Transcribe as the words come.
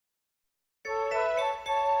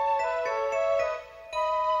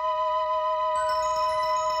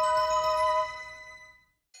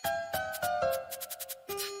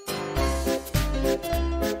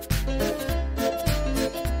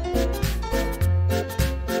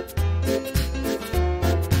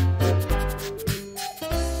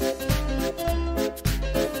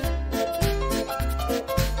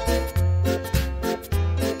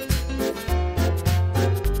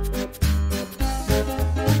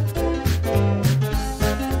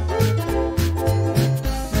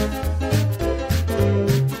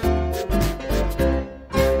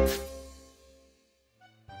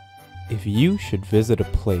If you should visit a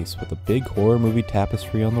place with a big horror movie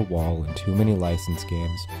tapestry on the wall and too many license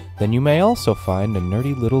games, then you may also find a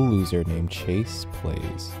nerdy little loser named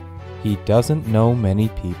ChacePlayz. He doesn't know many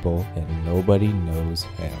people, and nobody knows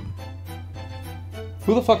him.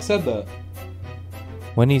 Who the fuck said that?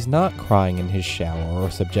 When he's not crying in his shower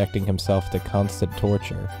or subjecting himself to constant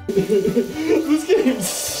torture, This game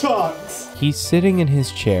sucks! he's sitting in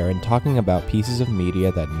his chair and talking about pieces of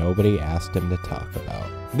media that nobody asked him to talk about.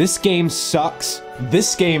 This game sucks.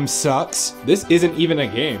 This game sucks. This isn't even a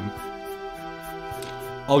game.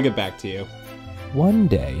 I'll get back to you. One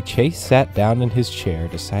day, Chase sat down in his chair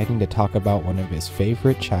deciding to talk about one of his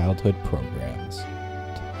favorite childhood programs,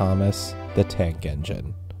 Thomas the Tank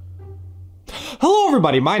Engine. Hello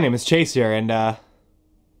everybody, my name is Chase here, and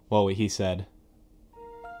well, he said.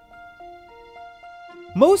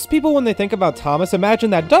 Most people, when they think about Thomas, imagine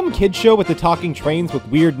that dumb kid show with the talking trains with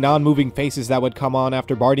weird non-moving faces that would come on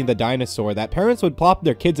after Barney the dinosaur that parents would plop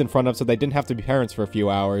their kids in front of so they didn't have to be parents for a few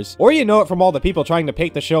hours. Or you know it from all the people trying to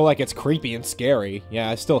paint the show like it's creepy and scary. Yeah,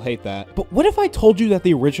 I still hate that. But what if I told you that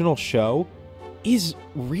the original show is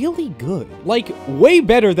really good? Like, way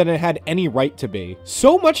better than it had any right to be.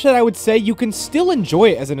 So much that I would say you can still enjoy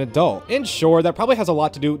it as an adult. And sure, that probably has a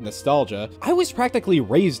lot to do with nostalgia. I was practically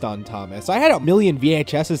raised on Thomas. I had a million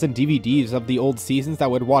VHSs and DVDs of the old seasons that I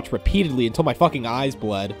would watch repeatedly until my fucking eyes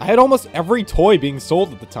bled. I had almost every toy being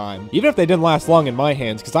sold at the time, even if they didn't last long in my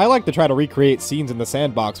hands, because I like to try to recreate scenes in the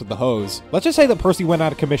sandbox with the hose. Let's just say that Percy went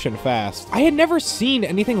out of commission fast. I had never seen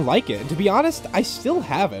anything like it, and to be honest, I still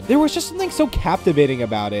haven't. There was just something so captivating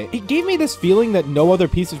about it. It gave me this feeling that no other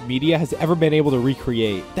piece of media has ever been able to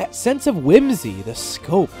recreate. That sense of whimsy, the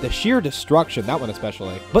scope, the sheer destruction, that one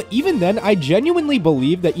especially. But even then, I genuinely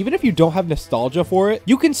believe that even if you don't have nostalgia for it,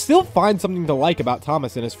 you can still find something to like about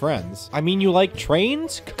Thomas and his friends. I mean, you like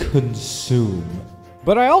trains? Consume.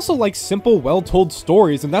 But I also like simple, well-told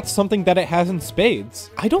stories, and that's something that it has in spades.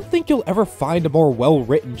 I don't think you'll ever find a more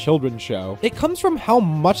well-written children's show. It comes from how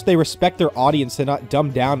much they respect their audience and not dumb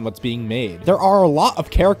down what's being made. There are a lot of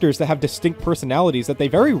characters that have distinct personalities that they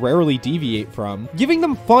very rarely deviate from, giving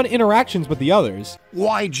them fun interactions with the others.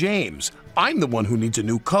 Why, James? I'm the one who needs a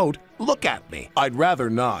new coat. Look at me. I'd rather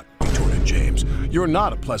not, retorted James. You're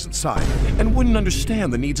not a pleasant sight, and wouldn't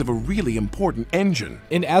understand the needs of a really important engine.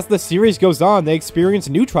 And as the series goes on, they experience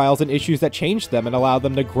new trials and issues that change them and allow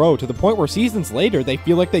them to grow to the point where seasons later, they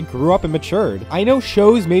feel like they grew up and matured. I know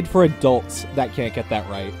shows made for adults that can't get that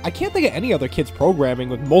right. I can't think of any other kids programming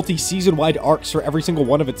with multi-season wide arcs for every single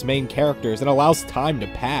one of its main characters and allows time to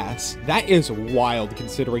pass. That is wild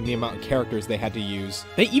considering the amount of characters they had to use.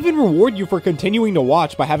 They even reward you for continuing to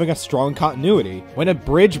watch by having a strong continuity. When a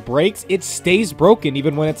bridge breaks, it stays broken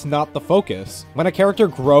even when it's not the focus. When a character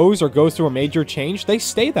grows or goes through a major change, they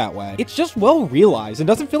stay that way. It's just well realized and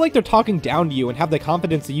doesn't feel like they're talking down to you and have the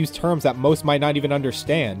confidence to use terms that most might not even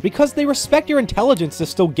understand, because they respect your intelligence to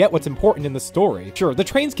still get what's important in the story. Sure, the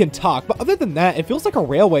trains can talk, but other than that, it feels like a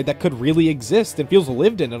railway that could really exist and feels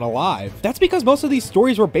lived in and alive. That's because most of these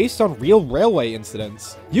stories were based on real railway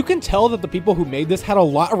incidents. You can tell that the people who made this had a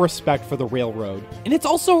lot of respect for the railroad, and it's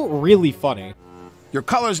also really funny. Your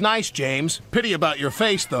color's nice, James. Pity about your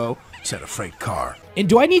face, though, said a freight car. And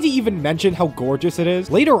do I need to even mention how gorgeous it is?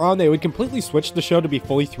 Later on, they would completely switch the show to be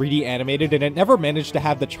fully 3D animated, and it never managed to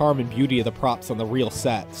have the charm and beauty of the props on the real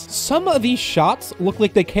sets. Some of these shots look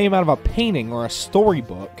like they came out of a painting or a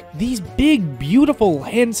storybook. These big, beautiful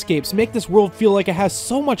landscapes make this world feel like it has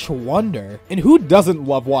so much wonder. And who doesn't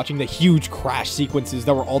love watching the huge crash sequences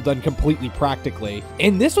that were all done completely practically?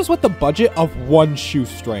 And this was with the budget of one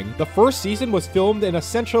shoestring. The first season was filmed in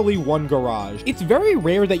essentially one garage. It's very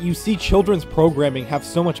rare that you see children's programming have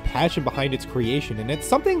so much passion behind its creation, and it's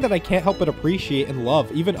something that I can't help but appreciate and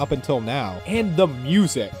love even up until now. And the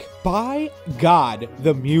music. By God,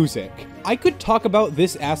 the music. I could talk about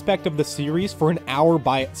this aspect of the series for an hour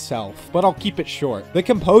by itself, but I'll keep it short. The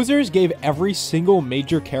composers gave every single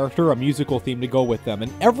major character a musical theme to go with them,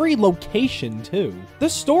 and every location too. The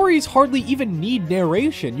stories hardly even need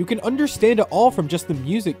narration. You can understand it all from just the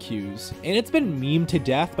music cues. And it's been memed to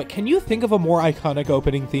death, but can you think of a more iconic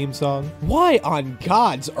opening theme song? Why on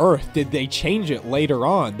God's earth did they change it later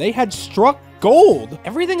on? They had struck gold.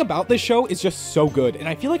 Everything about this show is just so good, and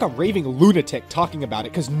I feel like a raving lunatic talking about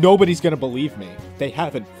it because nobody's gonna believe me. They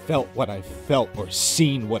haven't felt what I've felt or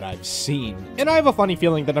seen what I've seen. And I have a funny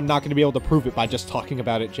feeling that I'm not gonna be able to prove it by just talking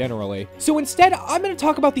about it generally. So instead, I'm gonna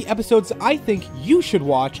talk about the episodes I think you should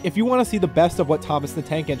watch if you want to see the best of what Thomas the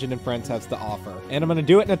Tank Engine and Friends has to offer. And I'm gonna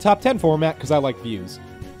do it in a top 10 format because I like views.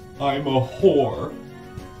 I'm a whore.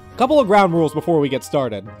 Couple of ground rules before we get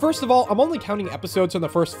started. First of all, I'm only counting episodes from the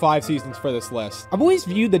first 5 seasons for this list. I've always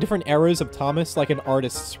viewed the different eras of Thomas like an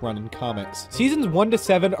artist's run in comics. Seasons 1 to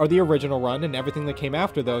 7 are the original run, and everything that came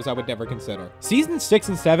after those I would never consider. Seasons 6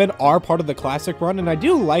 and 7 are part of the classic run, and I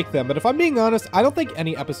do like them, but if I'm being honest, I don't think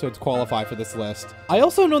any episodes qualify for this list. I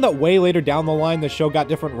also know that way later down the line, the show got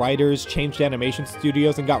different writers, changed animation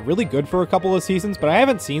studios, and got really good for a couple of seasons, but I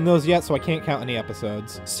haven't seen those yet, so I can't count any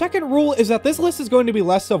episodes. Second rule is that this list is going to be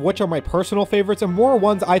less of which are my personal favorites and more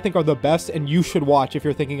ones I think are the best and you should watch if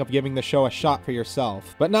you're thinking of giving the show a shot for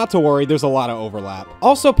yourself. But not to worry, there's a lot of overlap.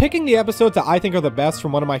 Also, picking the episodes that I think are the best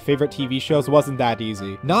from one of my favorite TV shows wasn't that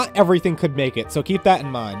easy. Not everything could make it, so keep that in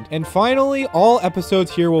mind. And finally, all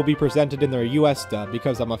episodes here will be presented in their US dub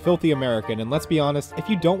because I'm a filthy American, and let's be honest, if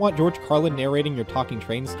you don't want George Carlin narrating your talking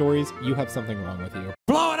train stories, you have something wrong with you.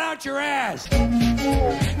 Blow it out your ass!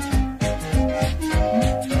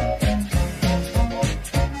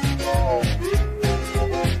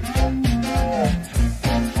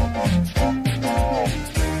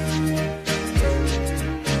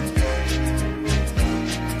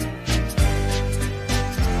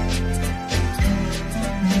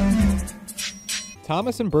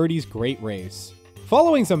 Thomas and Birdie's Great Race.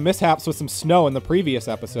 Following some mishaps with some snow in the previous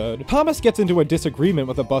episode, Thomas gets into a disagreement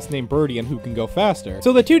with a bus named Birdie on who can go faster,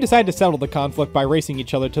 so the two decide to settle the conflict by racing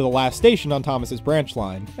each other to the last station on Thomas's branch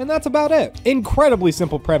line. And that's about it. Incredibly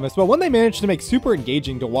simple premise, but one they managed to make super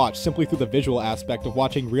engaging to watch simply through the visual aspect of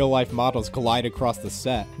watching real-life models collide across the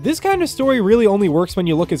set. This kind of story really only works when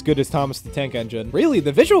you look as good as Thomas the Tank Engine. Really,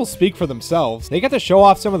 the visuals speak for themselves. They get to show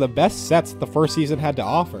off some of the best sets that the first season had to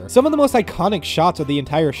offer. Some of the most iconic shots of the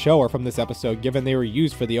entire show are from this episode, given they were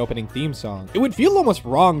used for the opening theme song. It would feel almost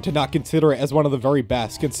wrong to not consider it as one of the very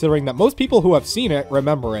best, considering that most people who have seen it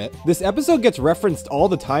remember it. This episode gets referenced all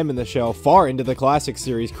the time in the show, far into the classic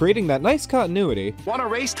series, creating that nice continuity. Want to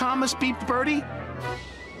race, Thomas? Beeped Birdie?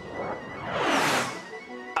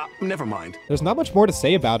 Never mind. There's not much more to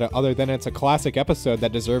say about it other than it's a classic episode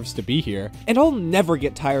that deserves to be here, and I'll never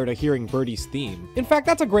get tired of hearing Birdie's theme. In fact,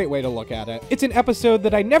 that's a great way to look at it. It's an episode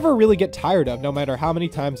that I never really get tired of, no matter how many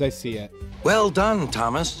times I see it. Well done,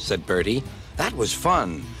 Thomas, said Birdie. That was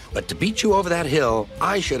fun, but to beat you over that hill,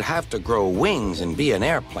 I should have to grow wings and be an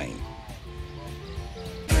airplane.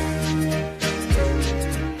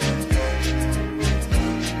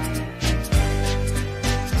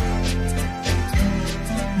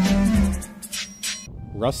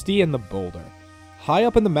 Rusty and the Boulder. High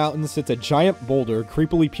up in the mountains sits a giant boulder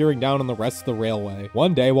creepily peering down on the rest of the railway.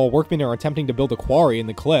 One day, while workmen are attempting to build a quarry in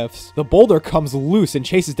the cliffs, the boulder comes loose and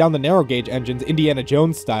chases down the narrow gauge engines Indiana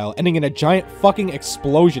Jones style, ending in a giant fucking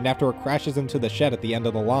explosion after it crashes into the shed at the end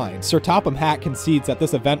of the line. Sir Topham Hatt concedes that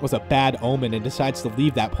this event was a bad omen and decides to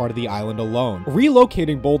leave that part of the island alone,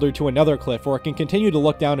 relocating Boulder to another cliff where it can continue to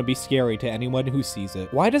look down and be scary to anyone who sees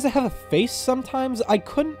it. Why does it have a face sometimes? I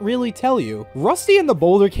couldn't really tell you. Rusty and the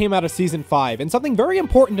Boulder came out of season 5, and something very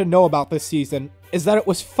important to know about this season is that it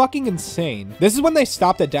was fucking insane. This is when they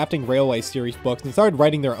stopped adapting Railway series books and started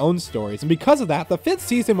writing their own stories, and because of that, the 5th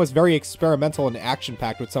season was very experimental and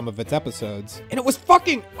action-packed with some of its episodes. And it was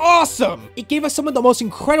fucking awesome! It gave us some of the most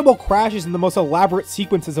incredible crashes and the most elaborate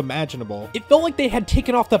sequences imaginable. It felt like they had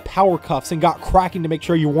taken off the power cuffs and got cracking to make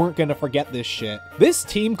sure you weren't gonna forget this shit. This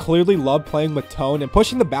team clearly loved playing with tone and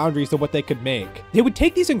pushing the boundaries of what they could make. They would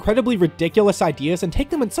take these incredibly ridiculous ideas and take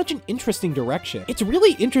them in such an interesting direction. It's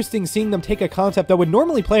really interesting seeing them take a concept that would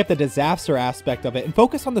normally play up the disaster aspect of it and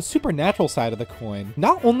focus on the supernatural side of the coin.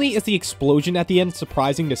 Not only is the explosion at the end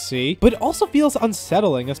surprising to see, but it also feels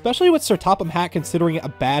unsettling, especially with Sir Topham Hatt considering it a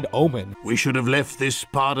bad omen. We should have left this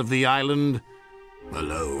part of the island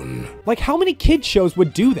alone. Like, how many kid shows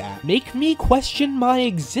would do that? Make me question my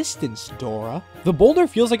existence, Dora. The boulder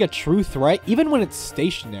feels like a true threat even when it's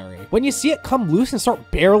stationary. When you see it come loose and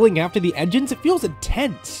start barreling after the engines, it feels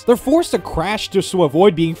intense. They're forced to crash just to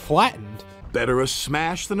avoid being flattened. Better a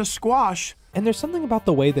smash than a squash. And there's something about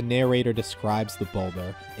the way the narrator describes the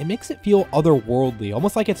boulder. It makes it feel otherworldly,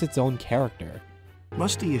 almost like it's its own character.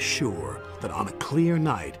 Rusty is sure that on a clear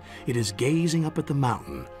night, it is gazing up at the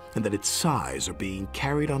mountain, and that its sides are being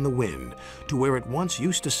carried on the wind to where it once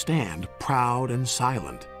used to stand proud and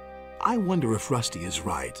silent. I wonder if Rusty is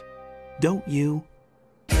right. Don't you?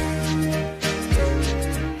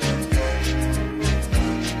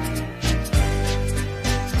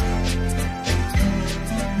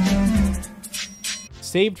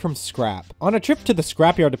 saved from scrap. On a trip to the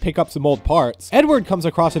scrapyard to pick up some old parts, Edward comes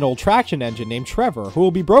across an old traction engine named Trevor, who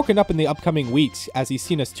will be broken up in the upcoming weeks as he's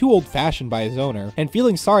seen as too old-fashioned by his owner. And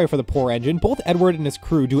feeling sorry for the poor engine, both Edward and his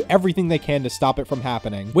crew do everything they can to stop it from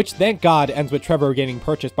happening, which thank God ends with Trevor getting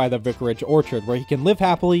purchased by the Vicarage Orchard, where he can live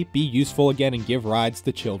happily, be useful again, and give rides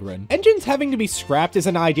to children. Engines having to be scrapped is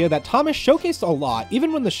an idea that Thomas showcased a lot,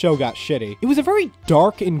 even when the show got shitty. It was a very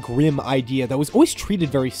dark and grim idea that was always treated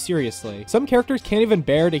very seriously. Some characters can't even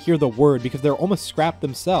bear to hear the word because they're almost scrapped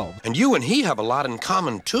themselves. And you and he have a lot in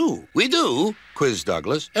common, too. We do? Quizzed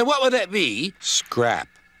Douglas. And what would that be? Scrap,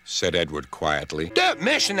 said Edward quietly. Don't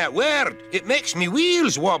mention that word. It makes me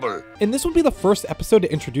wheels wobble. And this would be the first episode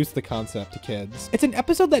to introduce the concept to kids. It's an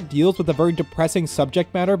episode that deals with a very depressing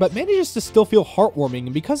subject matter, but manages to still feel heartwarming,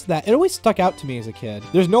 and because of that, it always stuck out to me as a kid.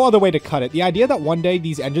 There's no other way to cut it. The idea that one day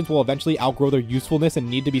these engines will eventually outgrow their usefulness and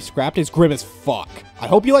need to be scrapped is grim as fuck. I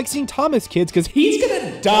hope you like seeing Thomas, kids, because he's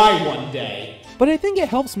gonna die one day. But I think it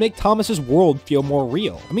helps make Thomas's world feel more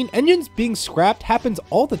real. I mean, engines being scrapped happens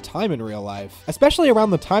all the time in real life, especially around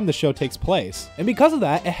the time the show takes place. And because of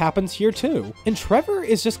that, it happens here too. And Trevor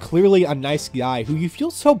is just clearly a nice guy who you feel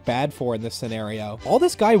so bad for in this scenario. All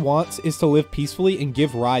this guy wants is to live peacefully and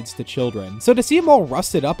give rides to children. So to see him all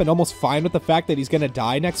rusted up and almost fine with the fact that he's gonna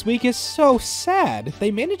die next week is so sad. They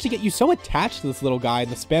managed to get you so attached to this little guy in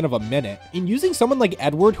the span of a minute. And using someone like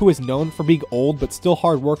Edward, who is known for being old but still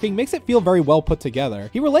hardworking, makes it feel very well put together.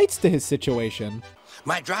 He relates to his situation.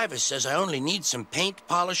 My driver says I only need some paint,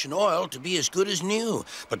 polish, and oil to be as good as new.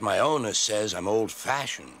 But my owner says I'm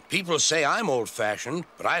old-fashioned. People say I'm old-fashioned,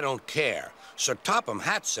 but I don't care. Sir Topham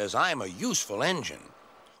Hatt says I'm a useful engine.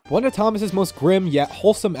 One of Thomas's most grim yet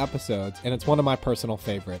wholesome episodes, and it's one of my personal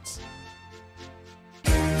favorites.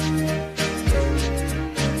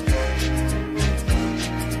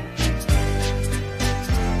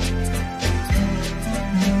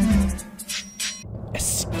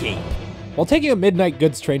 Escape. While taking a midnight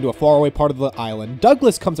goods train to a faraway part of the island,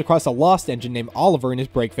 Douglas comes across a lost engine named Oliver and his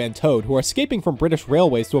brake van Toad, who are escaping from British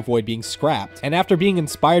railways to avoid being scrapped. And after being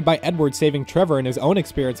inspired by Edward saving Trevor and his own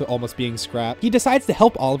experience of almost being scrapped, he decides to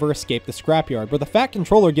help Oliver escape the scrapyard, where the Fat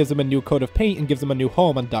Controller gives him a new coat of paint and gives him a new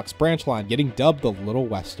home on Duck's branch line, getting dubbed the Little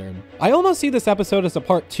Western. I almost see this episode as a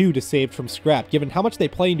part 2 to Saved from Scrap, given how much they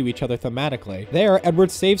play into each other thematically. There, Edward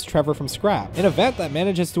saves Trevor from scrap, an event that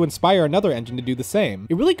manages to inspire another engine to do the same.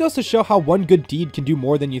 It really goes to show how one good deed can do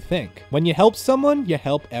more than you think. When you help someone, you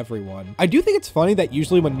help everyone. I do think it's funny that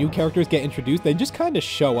usually when new characters get introduced, they just kind of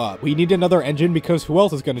show up. We need another engine because who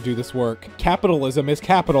else is going to do this work? Capitalism is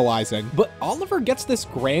capitalizing. But Oliver gets this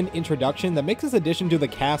grand introduction that makes his addition to the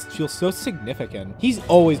cast feel so significant. He's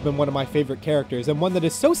always been one of my favorite characters, and one that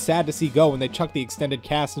is so sad to see go when they chuck the extended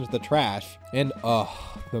cast into the trash. And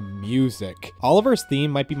the music. Oliver's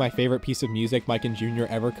theme might be my favorite piece of music Mike and Jr.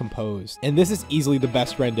 ever composed, and this is easily the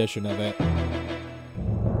best rendition of it.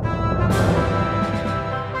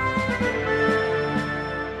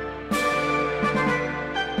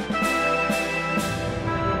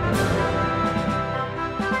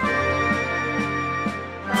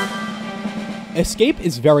 Escape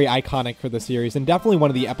is very iconic for the series, and definitely one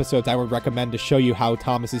of the episodes I would recommend to show you how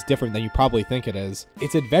Thomas is different than you probably think it is.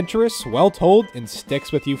 It's adventurous, well told, and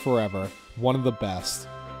sticks with you forever. One of the best.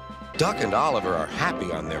 Duck and Oliver are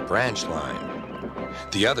happy on their branch line.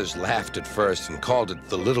 The others laughed at first and called it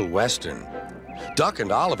the Little Western. Duck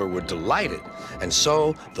and Oliver were delighted, and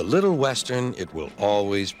so the Little Western it will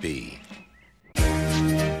always be.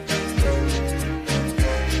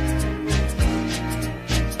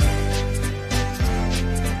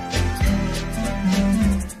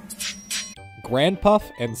 Grandpuff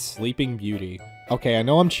and Sleeping Beauty. Okay, I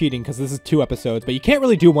know I'm cheating because this is 2 episodes, but you can't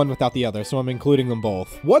really do one without the other, so I'm including them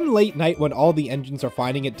both. One late night when all the engines are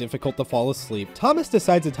finding it difficult to fall asleep, Thomas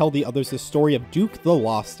decides to tell the others the story of Duke the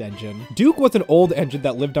Lost Engine. Duke was an old engine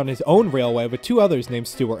that lived on his own railway with 2 others named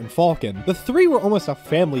Stuart and Falcon. The 3 were almost a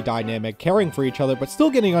family dynamic, caring for each other but still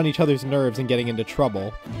getting on each other's nerves and getting into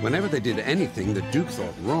trouble. Whenever they did anything that Duke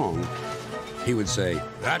thought wrong, he would say,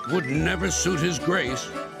 "That would never suit his grace."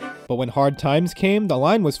 But when hard times came, the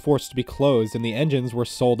line was forced to be closed and the engines were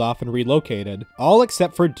sold off and relocated. All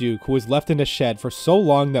except for Duke, who was left in a shed for so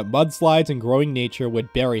long that mudslides and growing nature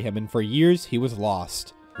would bury him, and for years he was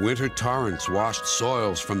lost. Winter torrents washed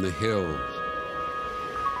soils from the hills.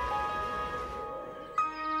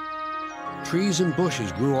 Trees and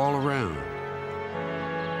bushes grew all around.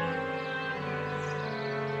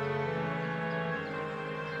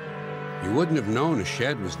 You wouldn't have known a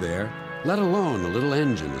shed was there, let alone a little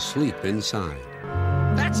engine asleep inside.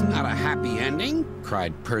 That's not a happy ending,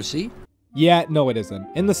 cried Percy. Yeah, no it isn't.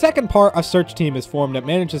 In the second part, a search team is formed that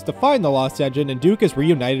manages to find the lost engine, and Duke is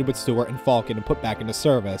reunited with Stuart and Falcon and put back into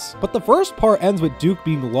service. But the first part ends with Duke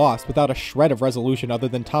being lost without a shred of resolution other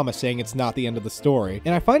than Thomas saying it's not the end of the story.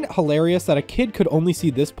 And I find it hilarious that a kid could only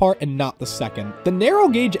see this part and not the second. The narrow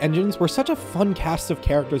gauge engines were such a fun cast of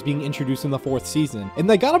characters being introduced in the 4th season, and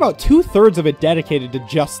they got about 2/3 of it dedicated to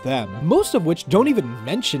just them, most of which don't even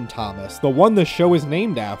mention Thomas, the one the show is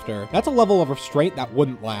named after. That's a level of restraint that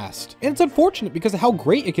wouldn't last. And it's unfortunate because of how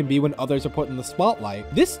great it can be when others are put in the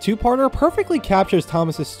spotlight. This two-parter perfectly captures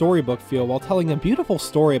Thomas's storybook feel while telling a beautiful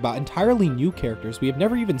story about entirely new characters we have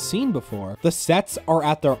never even seen before. The sets are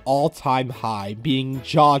at their all-time high, being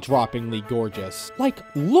jaw-droppingly gorgeous. Like,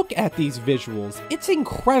 look at these visuals. It's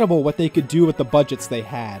incredible what they could do with the budgets they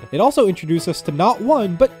had. It also introduced us to not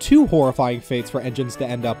one, but 2 horrifying fates for engines to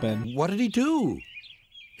end up in. What did he do?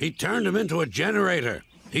 He turned him into a generator.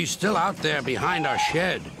 He's still out there behind our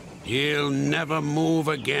shed. He'll never move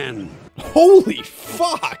again. Holy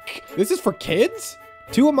fuck! This is for kids?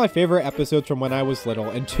 2 of my favorite episodes from when I was little,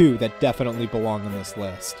 and 2 that definitely belong on this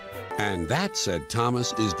list. And that, said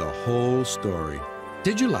Thomas, is the whole story.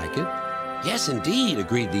 Did you like it? Yes, indeed,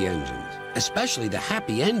 agreed the engines, especially the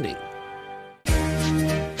happy ending.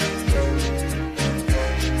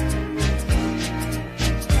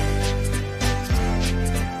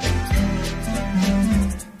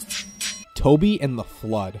 Toby and the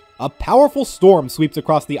Flood. A powerful storm sweeps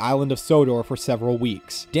across the island of Sodor for several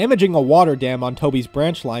weeks, damaging a water dam on Toby's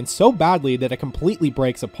branch line so badly that it completely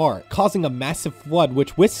breaks apart, causing a massive flood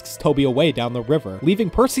which whisks Toby away down the river, leaving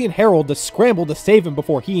Percy and Harold to scramble to save him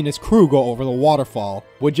before he and his crew go over the waterfall.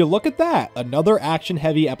 Would you look at that? Another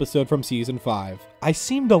action-heavy episode from Season 5. I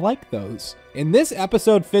seem to like those. And this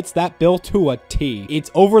episode fits that bill to a T.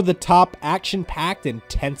 It's over-the-top, action-packed, and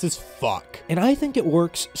tense as fuck. And I think it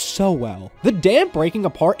works so well. The dam breaking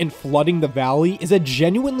apart and flooding the valley is a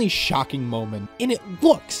genuinely shocking moment, and it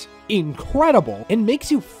looks incredible and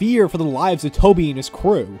makes you fear for the lives of Toby and his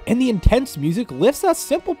crew. And the intense music lifts that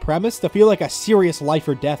simple premise to feel like a serious life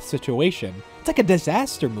or death situation. It's like a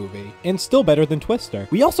disaster movie, and still better than Twister.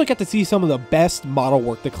 We also get to see some of the best model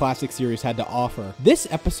work the classic series had to offer. This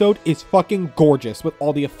episode is fucking gorgeous with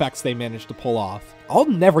all the effects they managed to pull off. I'll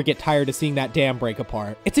never get tired of seeing that dam break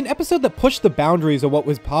apart. It's an episode that pushed the boundaries of what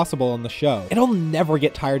was possible on the show, and I'll never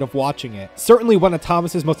get tired of watching it. Certainly one of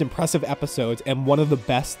Thomas's most impressive episodes, and one of the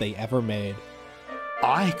best they ever made.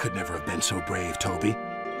 I could never have been so brave, Toby.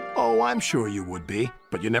 Oh, I'm sure you would be,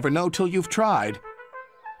 but you never know till you've tried.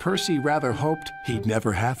 Percy rather hoped he'd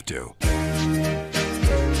never have to.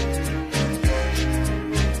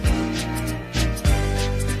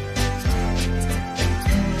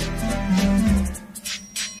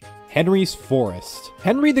 Henry's Forest.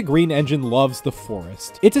 Henry the Green Engine loves the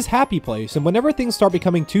forest. It's his happy place, and whenever things start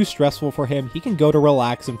becoming too stressful for him, he can go to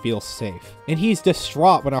relax and feel safe. And he's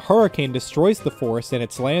distraught when a hurricane destroys the forest and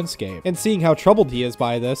its landscape. And seeing how troubled he is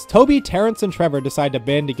by this, Toby, Terrence, and Trevor decide to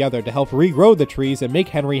band together to help regrow the trees and make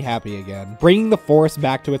Henry happy again, bringing the forest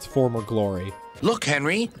back to its former glory. Look,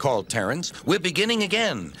 Henry, called Terrence, we're beginning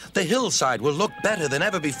again. The hillside will look better than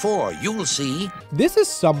ever before, you'll see. This is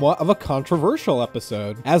somewhat of a controversial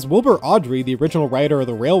episode, as Wilbur Awdry, the original writer of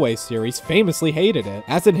the Railway series, famously hated it,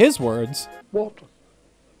 as in his words, "What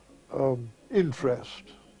interest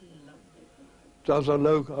does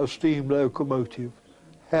a steam locomotive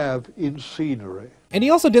have in scenery?" And he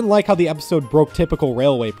also didn't like how the episode broke typical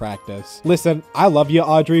railway practice. Listen, I love you,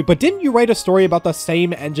 Awdry, but didn't you write a story about the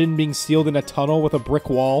same engine being sealed in a tunnel with a brick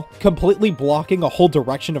wall, completely blocking a whole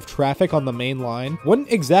direction of traffic on the main line? Wouldn't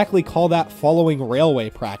exactly call that following railway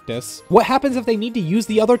practice. What happens if they need to use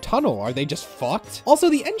the other tunnel? Are they just fucked? Also,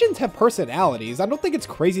 the engines have personalities. I don't think it's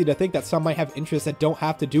crazy to think that some might have interests that don't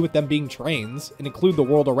have to do with them being trains and include the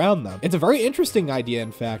world around them. It's a very interesting idea,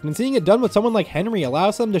 in fact, and seeing it done with someone like Henry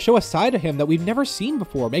allows them to show a side of him that we've never seen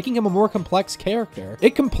before, making him a more complex character.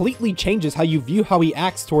 It completely changes how you view how he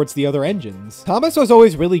acts towards the other engines. Thomas was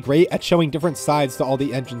always really great at showing different sides to all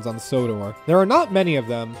the engines on Sodor. There are not many of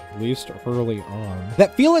them, at least early on,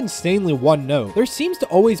 that feel insanely one note. There seems to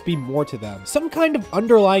always be more to them, some kind of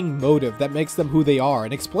underlying motive that makes them who they are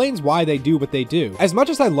and explains why they do what they do. As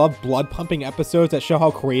much as I love blood-pumping episodes that show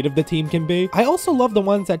how creative the team can be, I also love the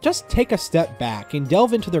ones that just take a step back and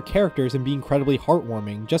delve into their characters and be incredibly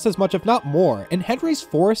heartwarming, just as much if not more, and Henry's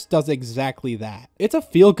Forest does exactly that. It's a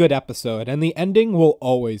feel-good episode, and the ending will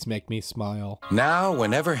always make me smile. Now,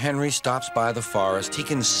 whenever Henry stops by the forest, he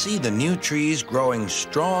can see the new trees growing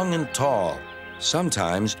strong and tall.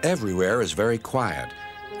 Sometimes everywhere is very quiet,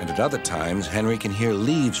 and at other times Henry can hear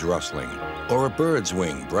leaves rustling or a bird's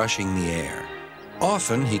wing brushing the air.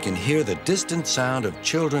 Often he can hear the distant sound of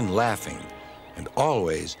children laughing, and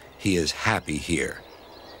always he is happy here.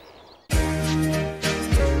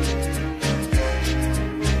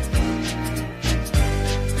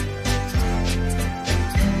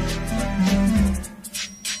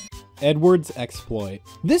 Edward's exploit.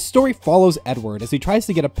 This story follows Edward as he tries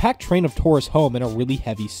to get a packed train of tourists home in a really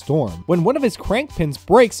heavy storm, when one of his crank pins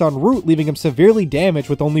breaks en route, leaving him severely damaged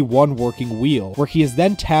with only one working wheel, where he is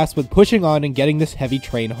then tasked with pushing on and getting this heavy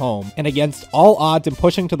train home. And against all odds and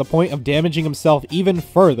pushing to the point of damaging himself even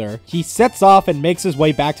further, he sets off and makes his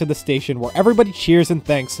way back to the station where everybody cheers and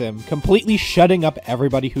thanks him, completely shutting up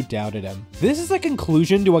everybody who doubted him. This is a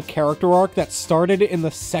conclusion to a character arc that started in the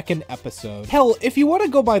second episode. Hell, if you want to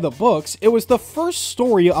go by the book, it was the first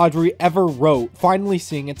story Audrey ever wrote, finally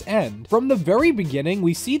seeing its end. From the very beginning,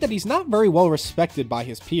 we see that he's not very well respected by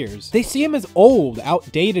his peers. They see him as old,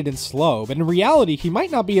 outdated, and slow, but in reality, he might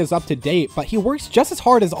not be as up to date, but he works just as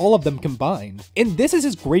hard as all of them combined. And this is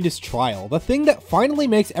his greatest trial, the thing that finally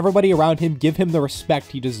makes everybody around him give him the respect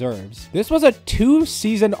he deserves. This was a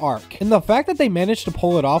 2-season arc, and the fact that they managed to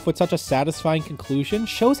pull it off with such a satisfying conclusion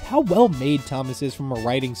shows how well made Thomas is from a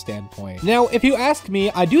writing standpoint. Now, if you ask me,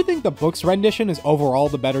 I do think the book's rendition is overall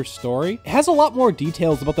the better story. It has a lot more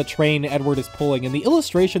details about the train Edward is pulling, and the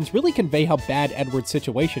illustrations really convey how bad Edward's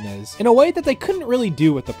situation is, in a way that they couldn't really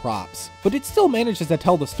do with the props. But it still manages to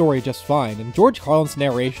tell the story just fine, and George Carlin's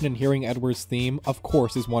narration and hearing Edward's theme, of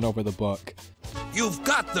course, is won over the book. You've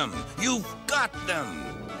got them! You've got them!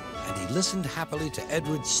 And he listened happily to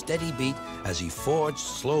Edward's steady beat as he forged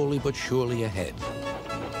slowly but surely ahead.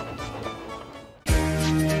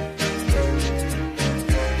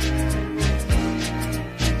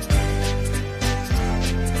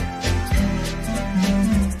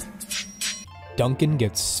 Duncan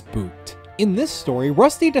gets spooked. In this story,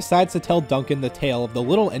 Rusty decides to tell Duncan the tale of the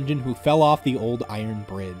little engine who fell off the old iron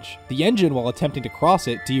bridge. The engine, while attempting to cross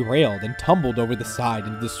it, derailed and tumbled over the side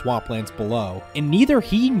into the swamplands below, and neither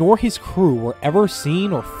he nor his crew were ever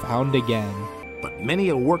seen or found again. But many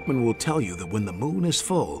a workman will tell you that when the moon is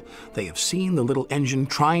full, they have seen the little engine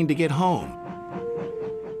trying to get home.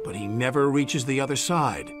 But he never reaches the other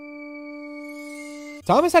side.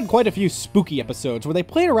 Thomas had quite a few spooky episodes where they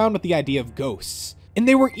played around with the idea of ghosts, and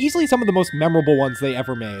they were easily some of the most memorable ones they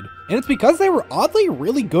ever made. And it's because they were oddly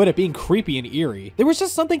really good at being creepy and eerie. There was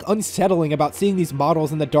just something unsettling about seeing these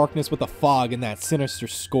models in the darkness with the fog and that sinister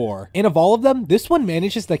score. And of all of them, this one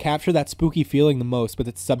manages to capture that spooky feeling the most with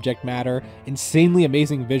its subject matter, insanely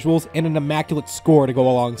amazing visuals, and an immaculate score to go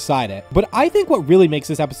alongside it. But I think what really makes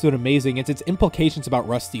this episode amazing is its implications about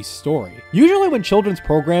Rusty's story. Usually when children's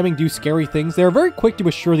programming do scary things, they're very quick to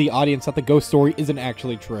assure the audience that the ghost story isn't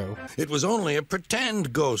actually true. It was only a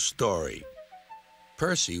pretend ghost story.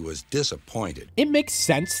 Percy was disappointed. It makes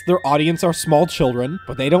sense, their audience are small children,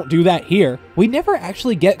 but they don't do that here. We never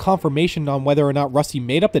actually get confirmation on whether or not Rusty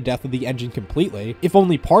made up the death of the engine completely, if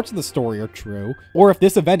only parts of the story are true, or if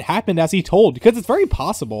this event happened as he told, because it's very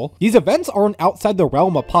possible. These events aren't outside the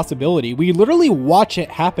realm of possibility, we literally watch it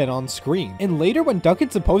happen on screen. And later when Duncan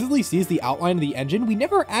supposedly sees the outline of the engine, we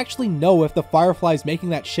never actually know if the fireflies making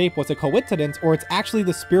that shape was a coincidence or it's actually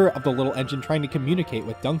the spirit of the little engine trying to communicate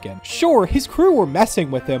with Duncan. Sure, his crew were messing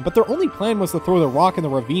with him, but their only plan was to throw the rock in the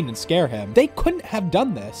ravine and scare him. They couldn't have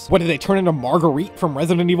done this. What, did they turn into Marguerite from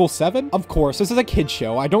Resident Evil 7? Of course, this is a kid's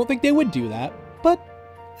show. I don't think they would do that, but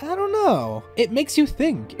I don't know. It makes you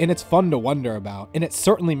think, and it's fun to wonder about, and it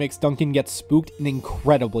certainly makes Duncan Get Spooked an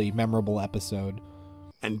incredibly memorable episode.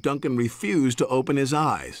 And Duncan refused to open his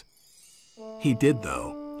eyes. He did,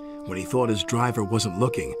 though, when he thought his driver wasn't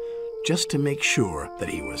looking, just to make sure that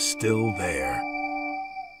he was still there.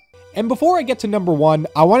 And before I get to number 1,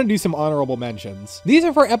 I want to do some honorable mentions. These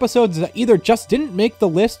are for episodes that either just didn't make the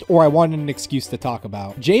list or I wanted an excuse to talk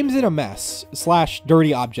about. James in a Mess /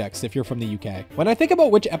 Dirty Objects if you're from the UK. When I think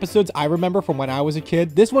about which episodes I remember from when I was a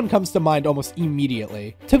kid, this one comes to mind almost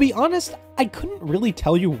immediately. To be honest, I couldn't really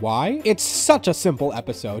tell you why. It's such a simple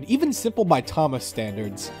episode, even simple by Thomas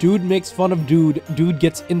standards. Dude makes fun of dude, dude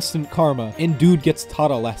gets instant karma, and dude gets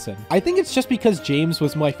taught a lesson. I think it's just because James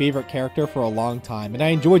was my favorite character for a long time, and I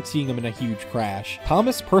enjoyed seeing him in a huge crash.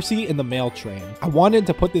 Thomas, Percy, and the mail train. I wanted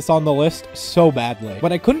to put this on the list so badly,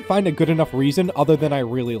 but I couldn't find a good enough reason other than I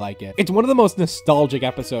really like it. It's one of the most nostalgic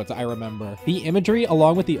episodes I remember. The imagery,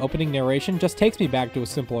 along with the opening narration, just takes me back to a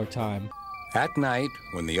simpler time. At night,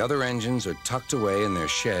 when the other engines are tucked away in their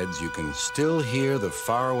sheds, you can still hear the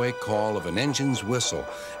faraway call of an engine's whistle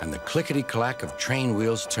and the clickety-clack of train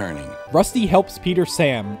wheels turning. Rusty helps Peter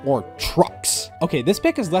Sam, or Trucks, Okay, this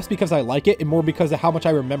pick is less because I like it and more because of how much I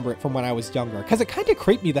remember it from when I was younger, because it kind of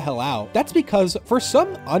creeped me the hell out. That's because, for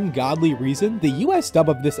some ungodly reason, the US dub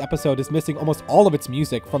of this episode is missing almost all of its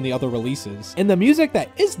music from the other releases. And the music that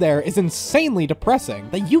is there is insanely depressing.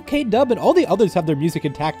 The UK dub and all the others have their music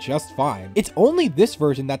intact just fine. It's only this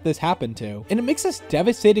version that this happened to, and it makes this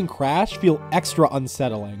devastating crash feel extra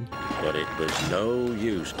unsettling. But it was no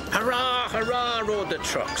use. Hurrah, hurrah, roared the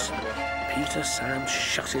trucks. Peter Sam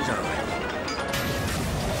shut his eye.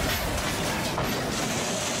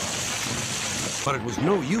 But it was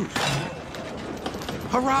no use.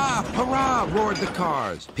 Hurrah, hurrah, roared the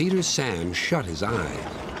cars. Peter Sam shut his eye.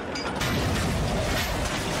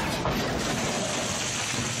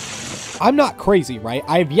 I'm not crazy, right?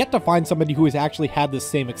 I have yet to find somebody who has actually had this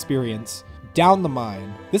same experience. Down the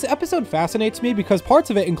mine. This episode fascinates me because parts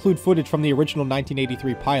of it include footage from the original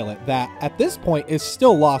 1983 pilot that, at this point, is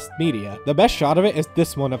still lost media. The best shot of it is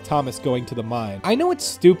this one of Thomas going to the mine. I know it's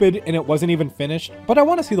stupid and it wasn't even finished, but I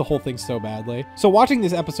want to see the whole thing so badly. So watching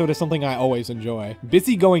this episode is something I always enjoy.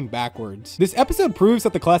 Busy going backwards. This episode proves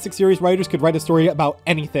that the classic series writers could write a story about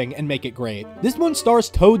anything and make it great. This one stars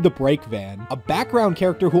Toad the Brake Van, a background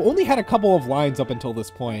character who only had a couple of lines up until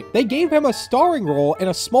this point. They gave him a starring role and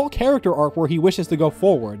a small character arc where he wishes to go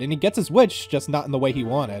forward, and he gets his wish, just not in the way he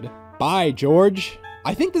wanted. Bye, George.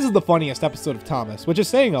 I think this is the funniest episode of Thomas, which is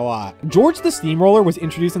saying a lot. George the Steamroller was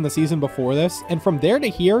introduced in the season before this, and from there to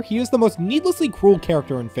here, he is the most needlessly cruel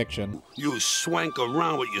character in fiction. You swank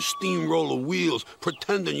around with your steamroller wheels,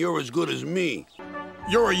 pretending you're as good as me.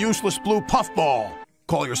 You're a useless blue puffball.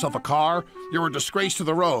 Call yourself a car? You're a disgrace to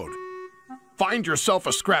the road. Find yourself a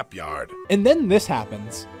scrapyard. And then this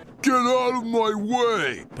happens. Get out of my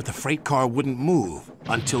way! But the freight car wouldn't move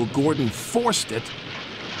until Gordon forced it.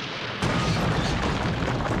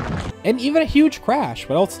 And even a huge crash.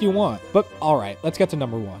 What else do you want? But alright, let's get to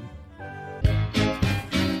number one.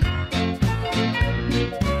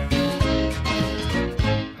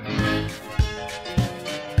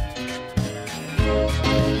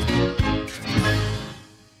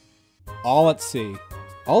 All at Sea.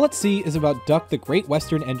 All at Sea is about Duck the Great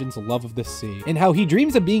Western Engine's love of the sea, and how he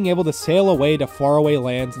dreams of being able to sail away to faraway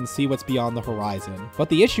lands and see what's beyond the horizon. But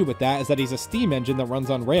the issue with that is that he's a steam engine that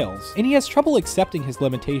runs on rails, and he has trouble accepting his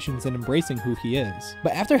limitations and embracing who he is.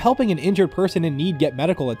 But after helping an injured person in need get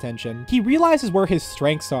medical attention, he realizes where his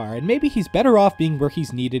strengths are, and maybe he's better off being where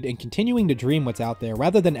he's needed and continuing to dream what's out there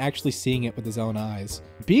rather than actually seeing it with his own eyes.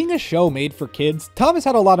 Being a show made for kids, Thomas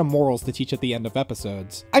had a lot of morals to teach at the end of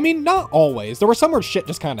episodes. I mean, not always. There were some where shit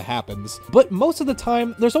just kind of happens. But most of the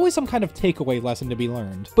time, there's always some kind of takeaway lesson to be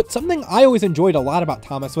learned. But something I always enjoyed a lot about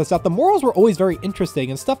Thomas was that the morals were always very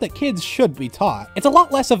interesting and stuff that kids should be taught. It's a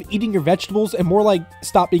lot less of eating your vegetables and more like,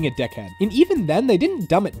 stop being a dickhead. And even then, they didn't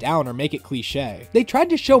dumb it down or make it cliche. They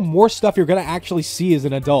tried to show more stuff you're gonna actually see as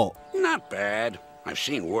an adult. Not bad. I've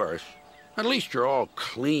seen worse. At least you're all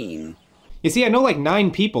clean. You see, I know like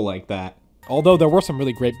 9 people like that. Although there were some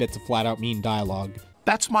really great bits of flat-out mean dialogue.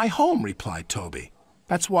 That's my home, replied Toby.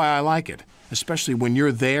 That's why I like it, especially when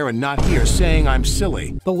you're there and not here saying I'm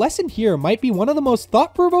silly. The lesson here might be one of the most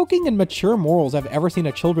thought-provoking and mature morals I've ever seen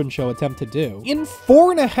a children's show attempt to do. In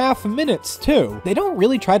 4.5 minutes, too. They don't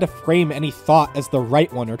really try to frame any thought as the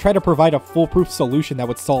right one or try to provide a foolproof solution that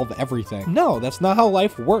would solve everything. No, that's not how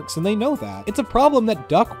life works, and they know that. It's a problem that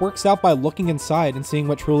Duck works out by looking inside and seeing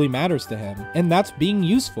what truly matters to him, and that's being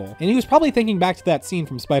useful. And he was probably thinking back to that scene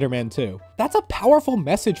from Spider-Man 2. That's a powerful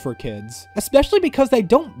message for kids, especially because they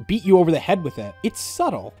don't beat you over the head with it. It's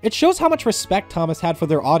subtle. It shows how much respect Thomas had for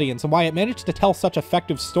their audience and why it managed to tell such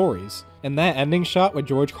effective stories. And that ending shot with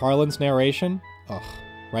George Carlin's narration? Ugh,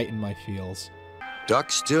 right in my feels. Duck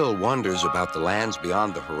still wonders about the lands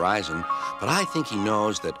beyond the horizon, but I think he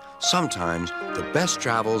knows that sometimes the best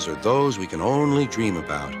travels are those we can only dream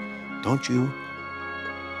about. Don't you?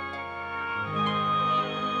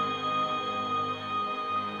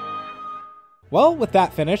 Well, with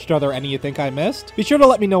that finished, are there any you think I missed? Be sure to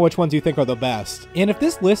let me know which ones you think are the best. And if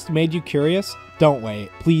this list made you curious, don't wait.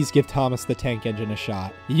 Please give Thomas the Tank Engine a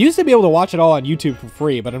shot. You used to be able to watch it all on YouTube for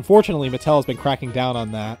free, but unfortunately Mattel has been cracking down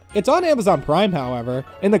on that. It's on Amazon Prime, however,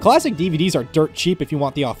 and the classic DVDs are dirt cheap if you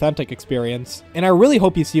want the authentic experience. And I really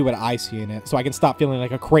hope you see what I see in it, so I can stop feeling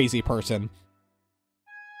like a crazy person.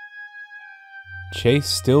 Chase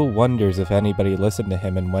still wonders if anybody listened to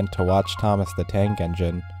him and went to watch Thomas the Tank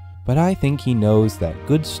Engine. But I think he knows that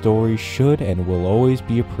good stories should and will always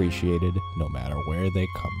be appreciated, no matter where they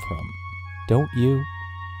come from. Don't you?